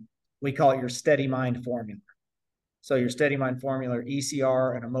 we call it your steady mind formula. So your steady mind formula,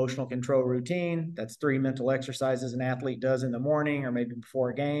 ECR, an emotional control routine. That's 3 mental exercises an athlete does in the morning or maybe before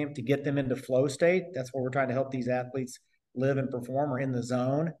a game to get them into flow state. That's what we're trying to help these athletes live and perform, or in the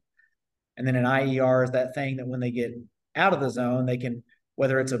zone. And then an IER is that thing that when they get out of the zone, they can,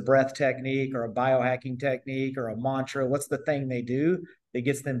 whether it's a breath technique or a biohacking technique or a mantra, what's the thing they do that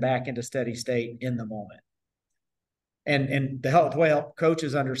gets them back into steady state in the moment? And the way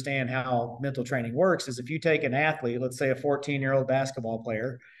coaches understand how mental training works is if you take an athlete, let's say a 14-year-old basketball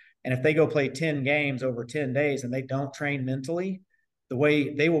player, and if they go play 10 games over 10 days and they don't train mentally, the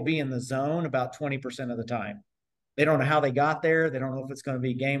way they will be in the zone about 20% of the time. They don't know how they got there. They don't know if it's going to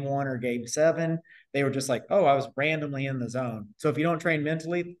be game 1 or game 7. They were just like, oh, I was randomly in the zone. So if you don't train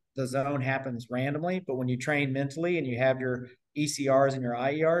mentally, the zone happens randomly. But when you train mentally and you have your ECRs and your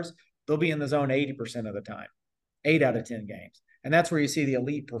IERs, they'll be in the zone 80% of the time. 8 out of 10 games. And that's where you see the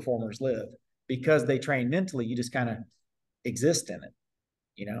elite performers live, because they train mentally. You just kind of exist in it.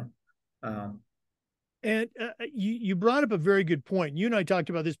 And you brought up a very good point. You and I talked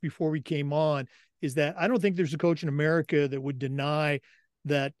about this before we came on, is that I don't think there's a coach in America that would deny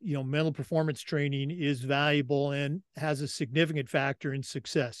that, mental performance training is valuable and has a significant factor in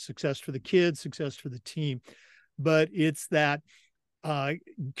success for the kids, success for the team. But it's that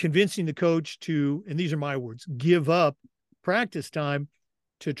convincing the coach to, and these are my words, give up practice time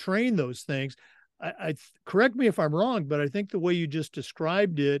to train those things. I correct me if I'm wrong, but I think the way you just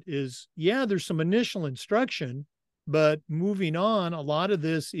described it is, yeah, there's some initial instruction, but moving on, a lot of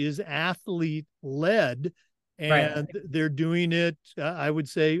this is athlete led, and Right. they're doing it, I would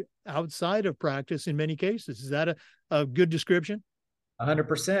say, outside of practice in many cases. Is that a good description?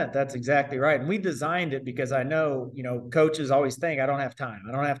 100%. That's exactly right. And we designed it because I know, coaches always think, I don't have time.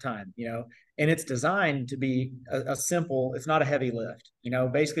 I don't have time, and it's designed to be a simple, it's not a heavy lift.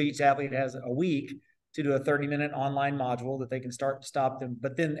 Basically each athlete has a week to do a 30-minute online module that they can start to stop them.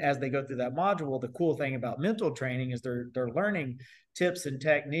 But then as they go through that module, the cool thing about mental training is they're learning tips and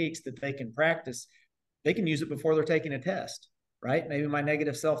techniques that they can practice. They can use it before they're taking a test, right? Maybe my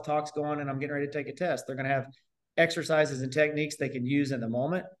negative self-talk's going and I'm getting ready to take a test. They're going to have exercises and techniques they can use in the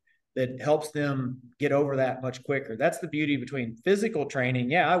moment that helps them get over that much quicker. That's the beauty between physical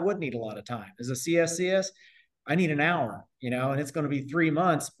training. Yeah, I would need a lot of time. As a CSCS, I need an hour, and it's going to be 3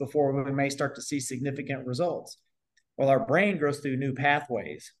 months before we may start to see significant results. Well, our brain goes through new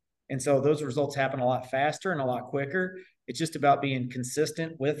pathways. And so those results happen a lot faster and a lot quicker. It's just about being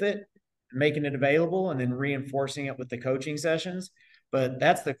consistent with it, making it available, and then reinforcing it with the coaching sessions. But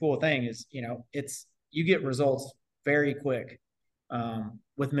that's the cool thing is, you get results very quick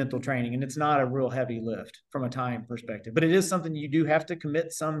with mental training, and it's not a real heavy lift from a time perspective, but it is something you do have to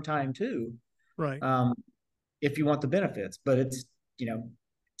commit some time to, Right. if you want the benefits. But it's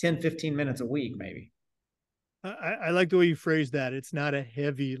 10-15 minutes a week maybe. I like the way you phrase that. It's not a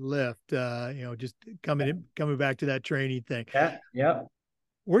heavy lift, just coming back to that training thing. Yeah.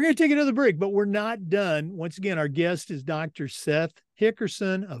 We're going to take another break, but we're not done. Once again, our guest is Dr. Seth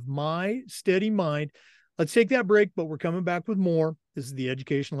Hickerson of My Steady Mind. Let's take that break, but we're coming back with more. This is the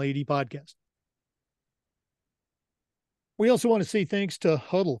Educational AD Podcast. We also want to say thanks to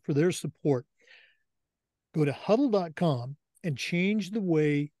Huddle for their support. Go to huddle.com and change the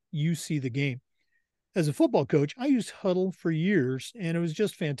way you see the game. As a football coach, I used Huddle for years and it was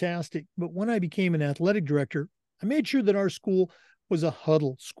just fantastic. But when I became an athletic director, I made sure that our school was a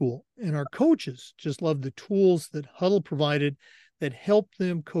Huddle school. And our coaches just loved the tools that Huddle provided that helped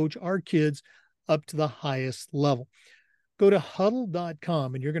them coach our kids up to the highest level. Go to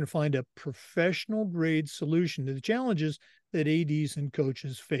huddle.com and you're going to find a professional grade solution to the challenges that ADs and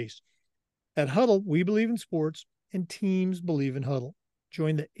coaches face. At Huddle, we believe in sports and teams believe in Huddle.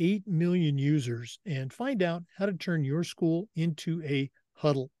 Join the 8 million users and find out how to turn your school into a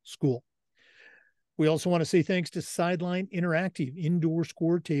Huddle school. We also want to say thanks to Sideline Interactive indoor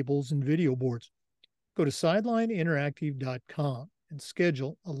score tables and video boards. Go to sidelineinteractive.com and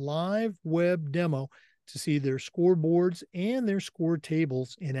schedule a live web demo to see their scoreboards and their score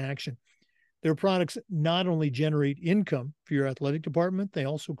tables in action. Their products not only generate income for your athletic department, they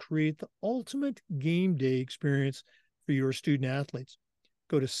also create the ultimate game day experience for your student athletes.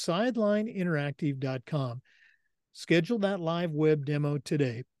 Go to sidelineinteractive.com, schedule that live web demo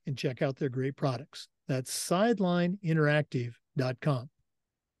today, and check out their great products. That's sidelineinteractive.com.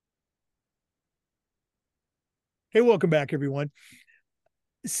 Hey, welcome back, everyone.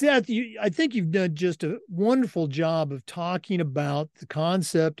 Seth, I think you've done just a wonderful job of talking about the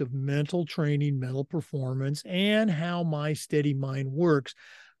concept of mental training, mental performance, and how My Steady Mind works.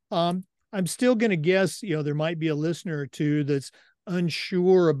 I'm still going to guess, there might be a listener or two that's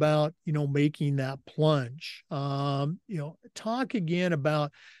unsure about, making that plunge. Talk again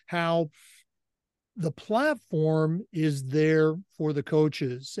about how the platform is there for the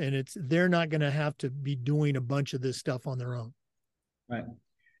coaches and they're not going to have to be doing a bunch of this stuff on their own. Right.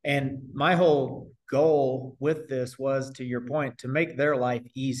 And my whole goal with this was, to your point, to make their life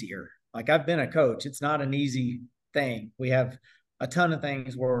easier. Like, I've been a coach. It's not an easy thing. We have a ton of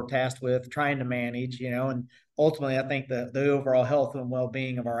things we're tasked with trying to manage, and ultimately I think the overall health and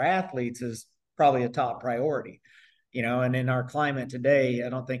well-being of our athletes is probably a top priority, and in our climate today, I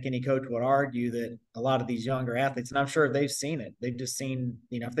don't think any coach would argue that a lot of these younger athletes, and I'm sure they've seen it. They've just seen,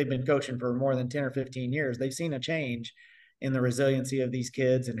 if they've been coaching for more than 10 or 15 years, they've seen a change in the resiliency of these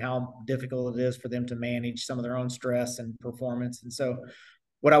kids and how difficult it is for them to manage some of their own stress and performance. And so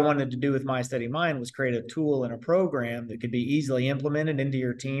what I wanted to do with My Steady Mind was create a tool and a program that could be easily implemented into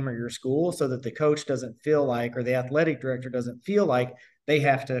your team or your school, so that the coach doesn't feel like, or the athletic director doesn't feel like, they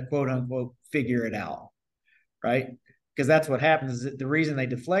have to, quote unquote, figure it out. Right. Because that's what happens. Is the reason they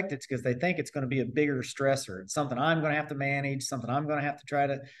deflect it's because they think it's going to be a bigger stressor. It's something I'm going to have to manage, something I'm going to have to try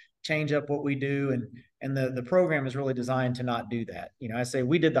to change up what we do. And the program is really designed to not do that. I say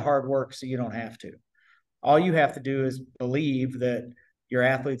we did the hard work so you don't have to. All you have to do is believe that your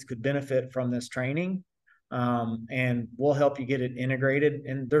athletes could benefit from this training, and we'll help you get it integrated.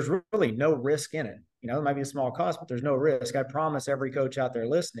 And there's really no risk in it. It might be a small cost, but there's no risk. I promise every coach out there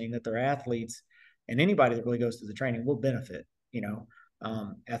listening that their athletes and anybody that really goes to the training will benefit,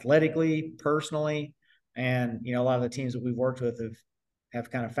 athletically, personally. And, a lot of the teams that we've worked with have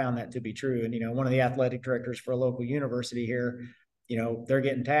kind of found that to be true. And, one of the athletic directors for a local university here, they're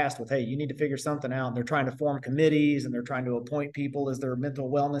getting tasked with, hey, you need to figure something out. And they're trying to form committees and they're trying to appoint people as their mental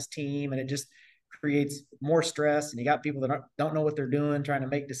wellness team. And it just creates more stress. And you got people that don't know what they're doing, trying to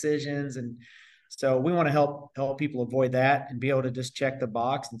make decisions. And so we want to help people avoid that and be able to just check the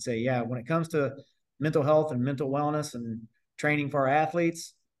box and say, yeah, when it comes to mental health and mental wellness and training for our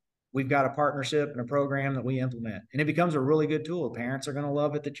athletes, we've got a partnership and a program that we implement, and it becomes a really good tool. Parents are going to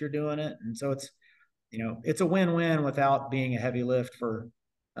love it that you're doing it. And so it's a win-win without being a heavy lift for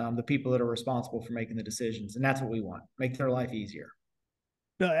the people that are responsible for making the decisions. And that's what we want, make their life easier.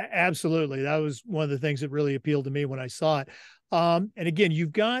 No, absolutely. That was one of the things that really appealed to me when I saw it. And again,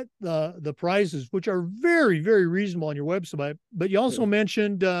 you've got the prices, which are very, very reasonable on your website. But you also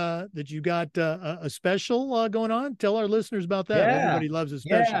mentioned that you got a special going on. Tell our listeners about that. Yeah. Everybody loves a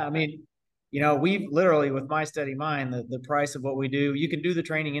special. Yeah. I mean, we've literally, with My Steady Mind, the price of what we do, you can do the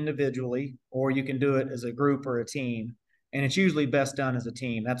training individually, or you can do it as a group or a team. And it's usually best done as a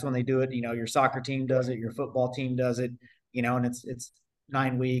team. That's when they do it. Your soccer team does it, your football team does it, and it's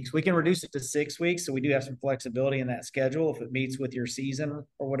 9 weeks. We can reduce it to 6 weeks. So we do have some flexibility in that schedule if it meets with your season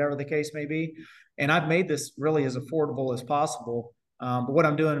or whatever the case may be. And I've made this really as affordable as possible. But what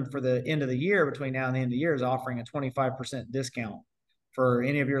I'm doing for the end of the year, between now and the end of the year, is offering a 25% discount for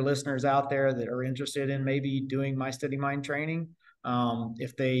any of your listeners out there that are interested in maybe doing My Steady Mind training.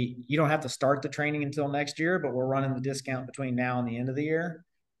 You don't have to start the training until next year, but we're running the discount between now and the end of the year.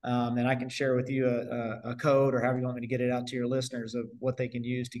 And I can share with you a code, or however you want me to get it out to your listeners, of what they can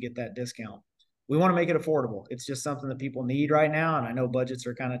use to get that discount. We want to make it affordable. It's just something that people need right now. And I know budgets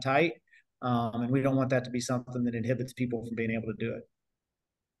are kind of tight. And we don't want that to be something that inhibits people from being able to do it.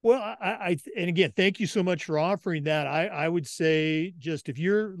 Well, and again, thank you so much for offering that. I would say, just if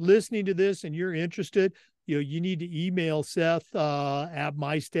you're listening to this and you're interested, you need to email Seth at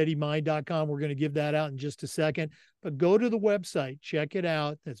mysteadymind.com. We're going to give that out in just a second, but go to the website, check it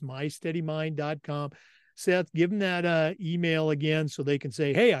out. That's mysteadymind.com. Seth, give them that email again so they can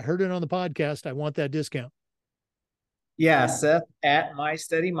say, hey, I heard it on the podcast. I want that discount. Yeah, Seth at My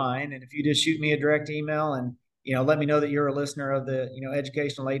Steady Mind. And if you just shoot me a direct email and let me know that you're a listener of the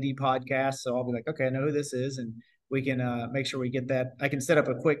educational AD podcast, so I'll be like, okay, I know who this is, and we can make sure we get that. I can set up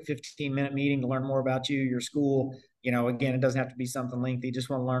a quick 15-minute meeting to learn more about you, your school. Again, it doesn't have to be something lengthy. Just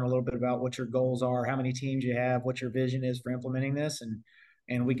want to learn a little bit about what your goals are, how many teams you have, what your vision is for implementing this,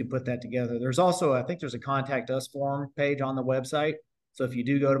 and we can put that together. There's also, I think there's a contact us form page on the website. So if you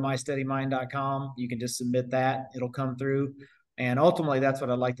do go to mysteadymind.com, you can just submit that. It'll come through. And ultimately, that's what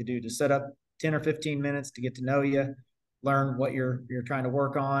I'd like to do, to set up 10 or 15 minutes to get to know you, learn what you're trying to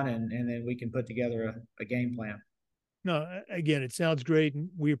work on, and then we can put together a game plan. No, again, it sounds great, and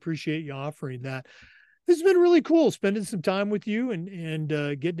we appreciate you offering that. This has been really cool, spending some time with you and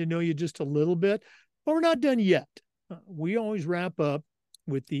getting to know you just a little bit. But we're not done yet. We always wrap up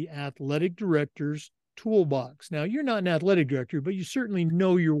with the athletic director's toolbox. Now, you're not an athletic director, but you certainly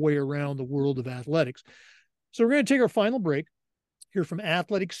know your way around the world of athletics. So we're going to take our final break, hear from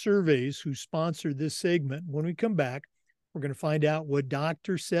Athletic Surveys, who sponsored this segment. When we come back, we're going to find out what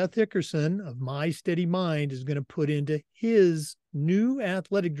Dr. Seth Hickerson of My Steady Mind is going to put into his new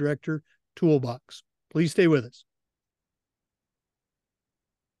athletic director toolbox. Please stay with us.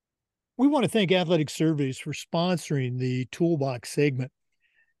 We want to thank Athletic Surveys for sponsoring the Toolbox segment.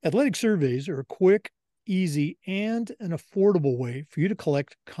 Athletic Surveys are a quick, easy, and an affordable way for you to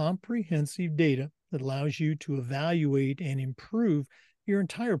collect comprehensive data that allows you to evaluate and improve your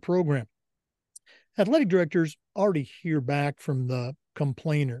entire program. Athletic directors already hear back from the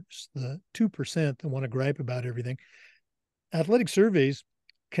complainers, the 2% that want to gripe about everything. Athletic Surveys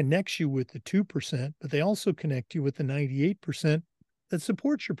connects you with the 2%, but they also connect you with the 98% that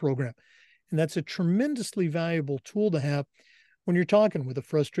supports your program. And that's a tremendously valuable tool to have when you're talking with a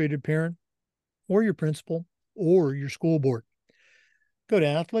frustrated parent or your principal or your school board. Go to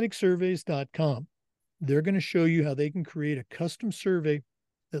athleticsurveys.com. They're going to show you how they can create a custom survey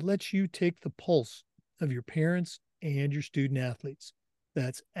that lets you take the pulse of your parents and your student athletes.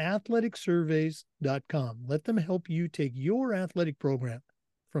 That's athleticsurveys.com. Let them help you take your athletic program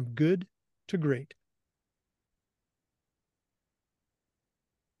from good to great.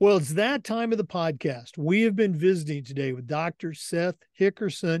 Well, it's that time of the podcast. We have been visiting today with Dr. Seth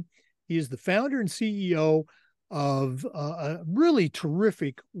Hickerson. He is the founder and CEO of a really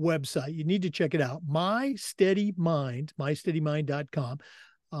terrific website. You need to check it out. My Steady Mind, mysteadymind.com.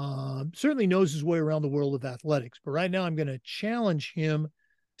 Certainly knows his way around the world of athletics. But right now, I'm going to challenge him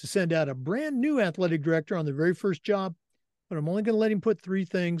to send out a brand new athletic director on their very first job. But I'm only going to let him put 3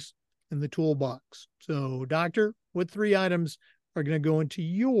 things in the toolbox. So, Doctor, what 3 items are going to go into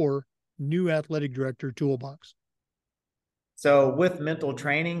your new athletic director toolbox? So with mental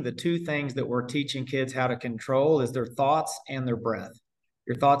training, the 2 things that we're teaching kids how to control is their thoughts and their breath.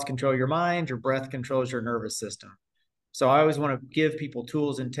 Your thoughts control your mind, your breath controls your nervous system. So I always want to give people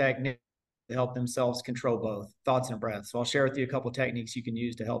tools and techniques to help themselves control both thoughts and breath. So I'll share with you a couple of techniques you can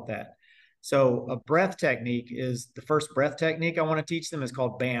use to help that. So a breath technique is the first breath technique I want to teach them is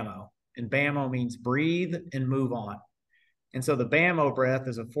called BAMO. And BAMO means breathe and move on. And so the BAMO breath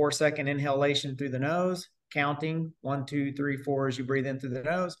is a 4-second inhalation through the nose, counting 1, 2, 3, 4 as you breathe in through the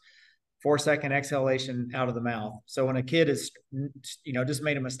nose, 4-second exhalation out of the mouth. So when a kid is, just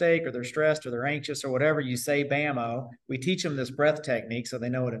made a mistake or they're stressed or they're anxious or whatever, you say BAMO. We teach them this breath technique so they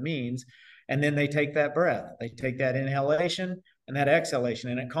know what it means. And then they take that breath. They take that inhalation and that exhalation,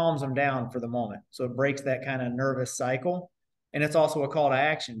 and it calms them down for the moment. So it breaks that kind of nervous cycle. And it's also a call to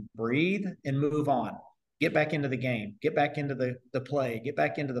action. Breathe and move on. Get back into the game. Get back into the play. Get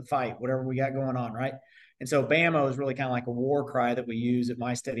back into the fight, whatever we got going on, right? And so BAMO is really kind of like a war cry that we use at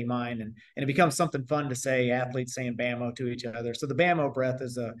My Steady Mind. And it becomes something fun to say, athletes saying BAMO to each other. So the BAMO breath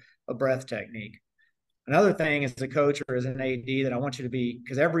is a breath technique. Another thing as a coach or as an AD that I want you to be,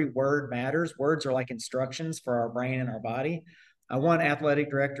 because every word matters. Words are like instructions for our brain and our body. I want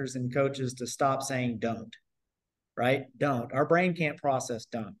athletic directors and coaches to stop saying don't, right? Don't. Our brain can't process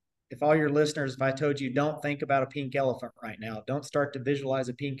don't. If all your listeners, if I told you don't think about a pink elephant right now, don't start to visualize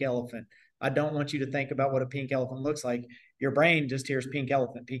a pink elephant. I don't want you to think about what a pink elephant looks like. Your brain just hears pink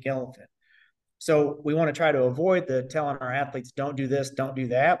elephant, pink elephant. So we want to try to avoid the telling our athletes, don't do this, don't do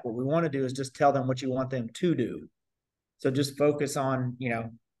that. What we want to do is just tell them what you want them to do. So just focus on,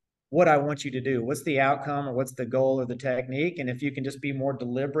 what I want you to do. What's the outcome or what's the goal or the technique? And if you can just be more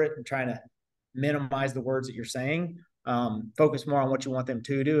deliberate and trying to minimize the words that you're saying, focus more on what you want them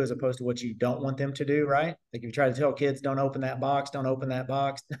to do as opposed to what you don't want them to do, right? Like if you try to tell kids, don't open that box, don't open that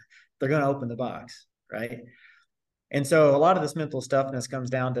box, they're going to open the box, right? And so a lot of this mental stuffness comes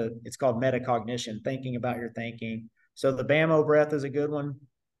down to, it's called metacognition, thinking about your thinking. So the BAMO breath is a good one.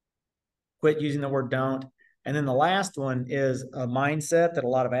 Quit using the word don't. And then the last one is a mindset that a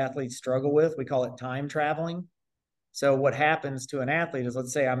lot of athletes struggle with. We call it time traveling. So what happens to an athlete is,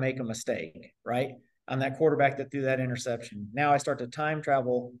 let's say I make a mistake, right? I'm that quarterback that threw that interception. Now I start to time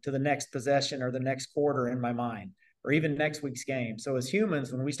travel to the next possession or the next quarter in my mind, or even next week's game. So as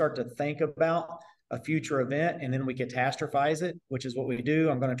humans, when we start to think about a future event and then we catastrophize it, which is what we do,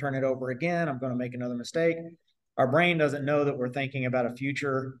 I'm going to turn it over again, I'm going to make another mistake. Our brain doesn't know that we're thinking about a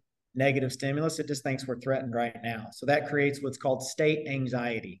future negative stimulus. It just thinks we're threatened right now. So that creates what's called state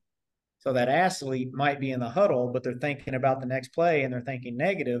anxiety. So that athlete might be in the huddle, but they're thinking about the next play and they're thinking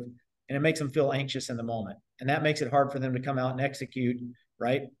negative, and it makes them feel anxious in the moment. And that makes it hard for them to come out and execute,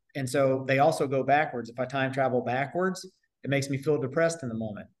 right? And so they also go backwards. If I time travel backwards, it makes me feel depressed in the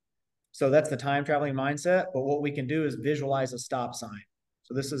moment. So that's the time traveling mindset. But what we can do is visualize a stop sign.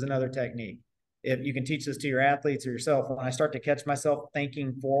 So this is another technique. If you can teach this to your athletes or yourself, when I start to catch myself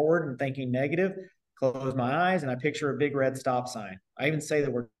thinking forward and thinking negative, close my eyes and I picture a big red stop sign. I even say the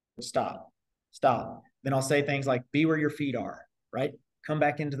word stop, stop. Then I'll say things like, be where your feet are, right? Come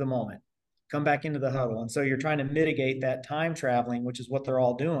back into the moment, come back into the huddle. And so you're trying to mitigate that time traveling, which is what they're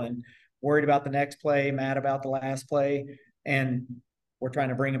all doing, worried about the next play, mad about the last play. And we're trying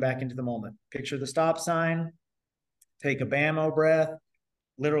to bring it back into the moment. Picture the stop sign, take a BAMO breath,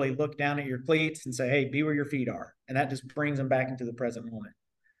 literally look down at your cleats and say, hey, be where your feet are. And that just brings them back into the present moment.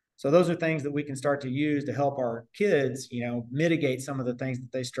 So those are things that we can start to use to help our kids, mitigate some of the things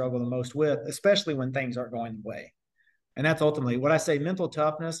that they struggle the most with, especially when things aren't going the way. And that's ultimately what I say. Mental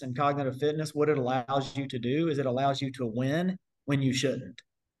toughness and cognitive fitness, what it allows you to do is it allows you to win when you shouldn't,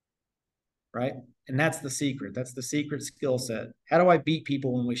 right? And that's the secret. That's the secret skill set. How do I beat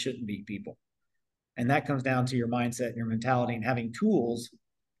people when we shouldn't beat people? And that comes down to your mindset and your mentality and having tools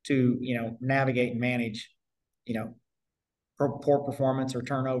to, navigate and manage, poor performance or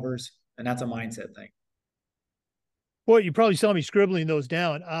turnovers. And that's a mindset thing. Boy, you probably saw me scribbling those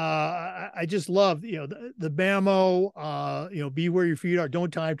down. I just love, the BAMO, be where your feet are,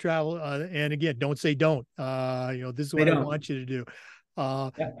 don't time travel. And again, don't say don't. This is what I want you to do.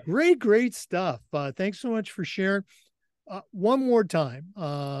 Yeah. Great stuff. Thanks so much for sharing. One more time,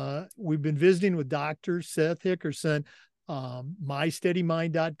 we've been visiting with Dr. Seth Hickerson,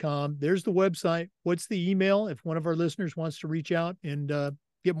 mysteadymind.com. There's the website. What's the email if one of our listeners wants to reach out and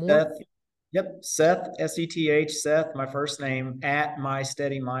get more? Seth, Seth, S-E-T-H, Seth, my first name, at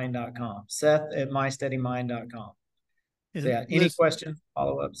mysteadymind.com. Seth at mysteadymind.com. So yeah, any question,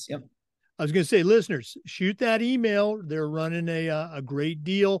 follow-ups? Yep. I was going to say, listeners, shoot that email. They're running a great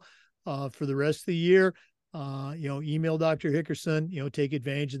deal for the rest of the year. Email Dr. Hickerson, take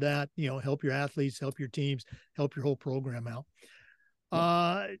advantage of that, help your athletes, help your teams, help your whole program out.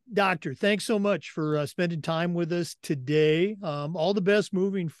 Doctor, thanks so much for spending time with us today. All the best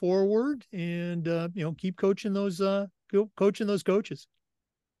moving forward, and keep coaching those coaches.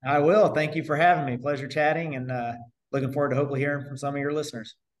 I will. Thank you for having me. Pleasure chatting, and looking forward to hopefully hearing from some of your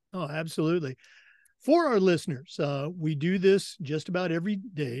listeners. Oh, absolutely. For our listeners, we do this just about every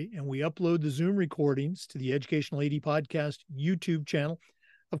day, and we upload the Zoom recordings to the Educational AD Podcast YouTube channel.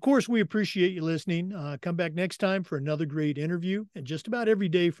 Of course, we appreciate you listening. Come back next time for another great interview, and just about every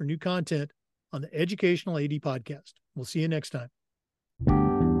day for new content on the Educational AD Podcast. We'll see you next time.